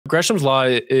Gresham's law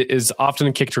is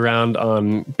often kicked around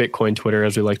on Bitcoin Twitter,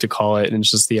 as we like to call it. And it's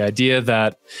just the idea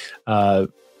that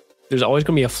there's always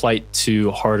going to be a flight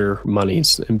to harder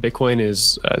monies. And Bitcoin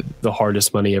is the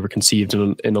hardest money ever conceived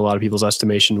in a lot of people's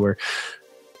estimation, where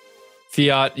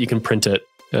fiat, you can print it.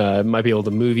 Might be able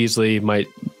to move easily, might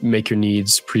make your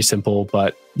needs pretty simple,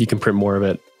 but you can print more of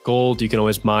it. Gold, you can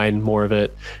always mine more of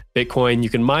it. Bitcoin,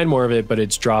 you can mine more of it, but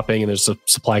it's dropping and there's a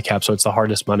supply cap, so it's the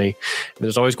hardest money. And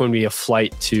there's always going to be a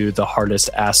flight to the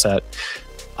hardest asset.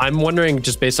 I'm wondering,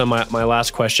 just based on my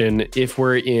last question, if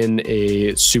we're in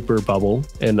a super bubble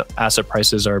and asset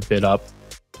prices are bid up,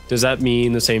 does that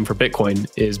mean the same for Bitcoin?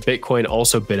 Is Bitcoin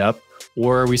also bid up,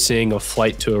 or are we seeing a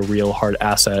flight to a real hard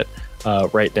asset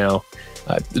right now?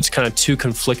 It's kind of two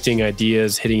conflicting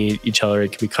ideas hitting each other.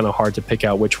 It can be kind of hard to pick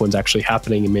out which one's actually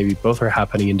happening, and maybe both are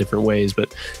happening in different ways,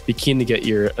 but be keen to get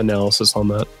your analysis on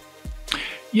that.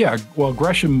 Yeah, well,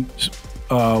 Gresham's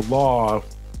law,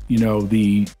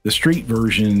 the street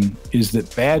version is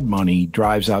that bad money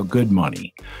drives out good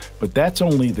money, but that's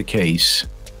only the case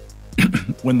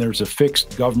when there's a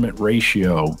fixed government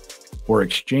ratio or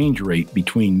exchange rate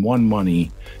between one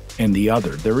money and the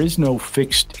other. There is no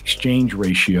fixed exchange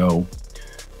ratio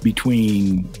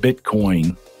between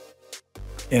Bitcoin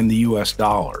and the US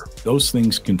dollar. Those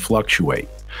things can fluctuate.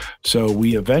 So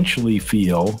we eventually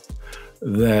feel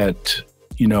that,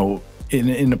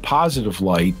 in a positive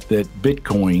light, that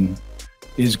Bitcoin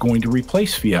is going to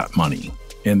replace fiat money,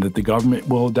 and that the government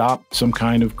will adopt some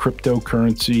kind of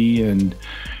cryptocurrency, and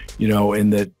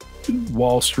that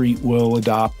Wall Street will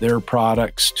adopt their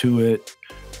products to it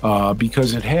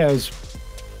because it has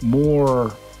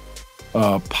more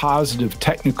positive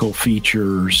technical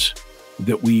features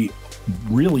that we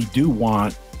really do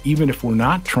want, even if we're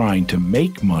not trying to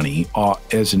make money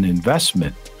as an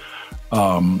investment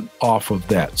off of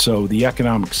that. So the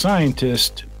economic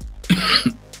scientist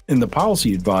and the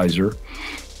policy advisor,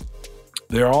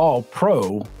 they're all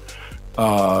pro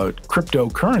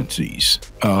cryptocurrencies,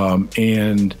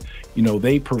 and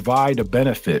they provide a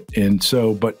benefit. And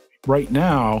so, but right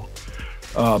now,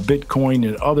 Bitcoin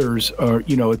and others are,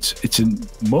 it's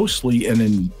mostly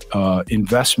an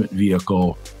investment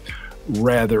vehicle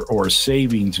or a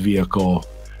savings vehicle,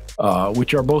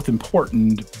 which are both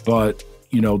important, but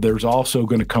there's also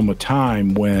going to come a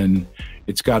time when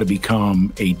it's got to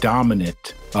become a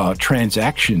dominant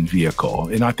transaction vehicle.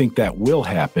 And I think that will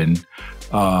happen,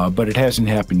 but it hasn't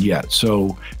happened yet.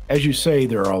 So as you say,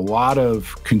 there are a lot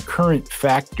of concurrent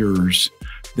factors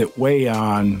that weigh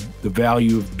on the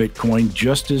value of Bitcoin,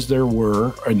 just as there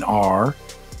were and are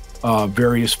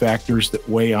various factors that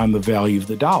weigh on the value of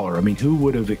the dollar. I mean, who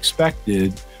would have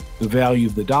expected the value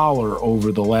of the dollar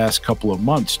over the last couple of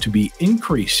months to be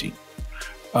increasing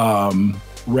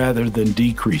rather than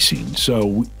decreasing?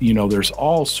 So, there's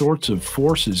all sorts of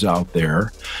forces out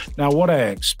there. Now, what I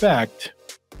expect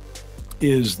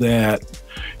is that,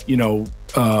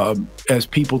 as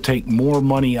people take more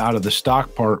money out of the stock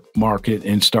market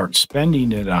and start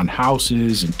spending it on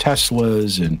houses and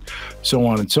Teslas and so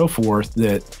on and so forth,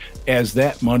 that as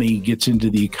that money gets into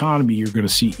the economy, you're going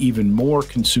to see even more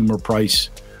consumer price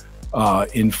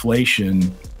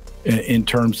inflation in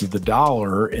terms of the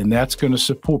dollar, and that's going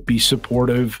to be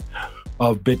supportive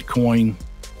of Bitcoin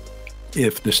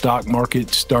if the stock market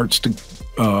starts to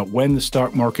when the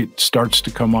stock market starts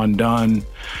to come undone.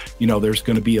 There's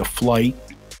going to be a flight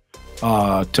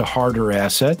to harder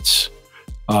assets.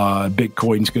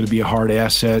 Bitcoin's going to be a hard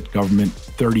asset. Government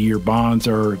 30-year bonds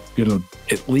are going to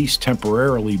at least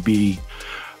temporarily be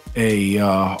a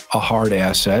hard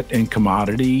asset, and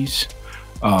commodities,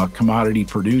 commodity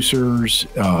producers,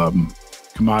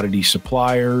 commodity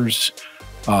suppliers,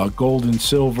 gold and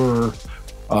silver,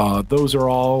 those are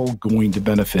all going to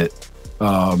benefit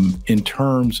in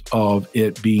terms of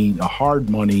it being a hard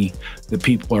money that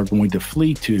people are going to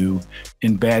flee to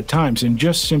in bad times. And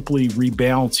just simply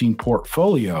rebalancing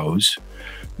portfolios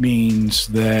means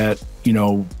that,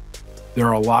 there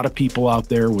are a lot of people out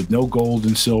there with no gold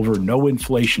and silver, no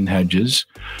inflation hedges.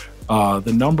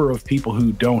 The number of people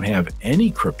who don't have any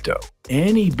crypto,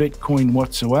 any Bitcoin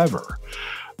whatsoever.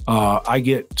 I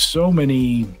get so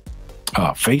many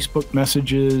Facebook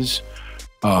messages,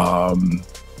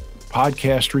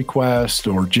 podcast requests,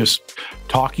 or just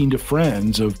talking to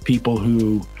friends of people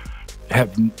who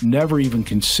have never even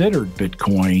considered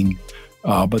Bitcoin,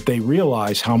 but they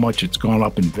realize how much it's gone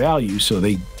up in value. So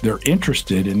they're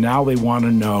interested, and now they want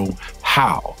to know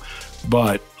how.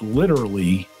 But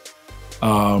literally,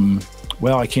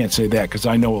 well, I can't say that because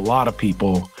I know a lot of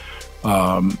people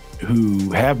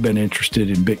who have been interested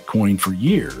in Bitcoin for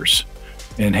years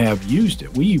and have used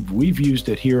it. We've used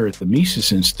it here at the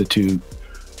Mises Institute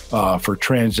for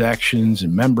transactions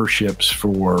and memberships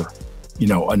for,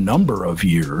 a number of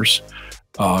years.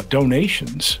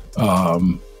 Donations,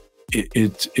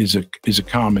 it is a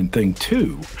common thing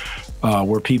too,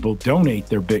 where people donate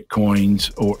their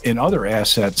Bitcoins or in other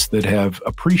assets that have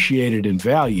appreciated in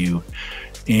value,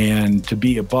 and to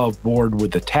be above board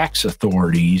with the tax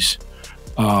authorities,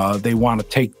 they want to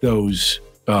take those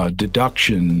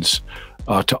deductions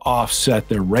to offset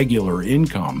their regular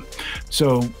income.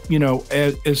 So,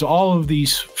 as all of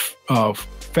these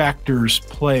factors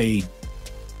play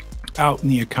out in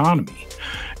the economy,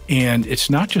 and it's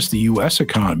not just the U.S.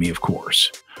 economy, of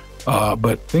course,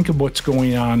 but think of what's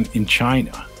going on in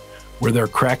China, where they're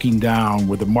cracking down,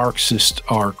 where the Marxists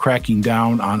are cracking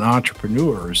down on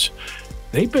entrepreneurs.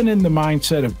 They've been in the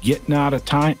mindset of getting out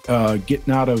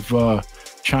of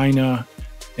China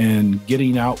and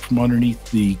getting out from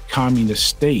underneath the communist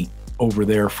state over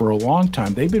there for a long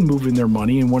time. They've been moving their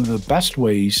money, and one of the best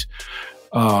ways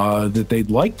that they'd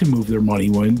like to move their money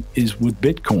is with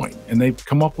Bitcoin. And they've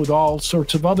come up with all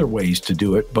sorts of other ways to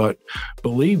do it, but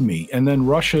believe me. And then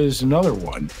Russia is another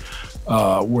one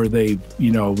where the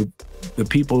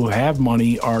people who have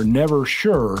money are never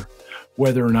sure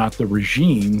whether or not the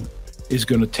regime is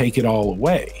going to take it all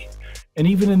away. And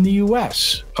even in the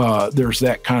U.S., there's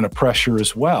that kind of pressure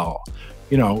as well.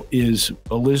 Is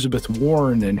Elizabeth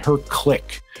Warren and her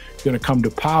clique going to come to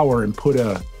power and put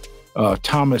a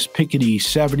Thomas Piketty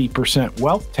 70%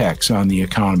 wealth tax on the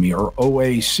economy, or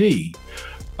OAC,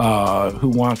 who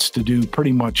wants to do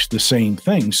pretty much the same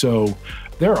thing? So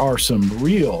there are some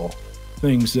real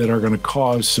things that are going to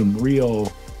cause some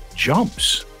real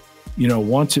jumps,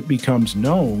 once it becomes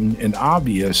known and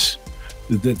obvious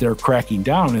that they're cracking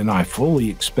down. And I fully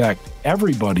expect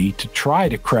everybody to try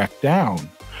to crack down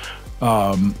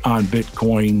on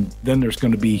Bitcoin. Then there's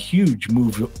going to be huge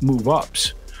move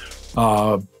ups.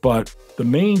 But the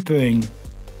main thing,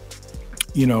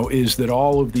 is that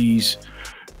all of these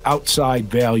outside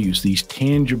values, these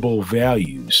tangible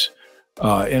values,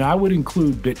 and I would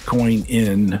include Bitcoin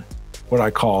in what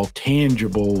I call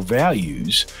tangible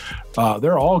values,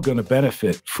 they're all going to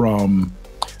benefit from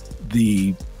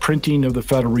the printing of the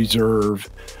Federal Reserve,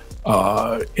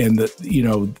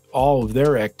 and all of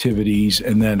their activities,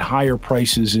 and then higher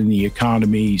prices in the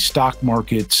economy, stock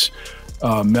markets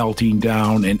melting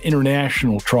down, and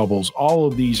international troubles. All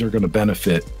of these are going to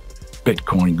benefit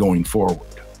Bitcoin going forward.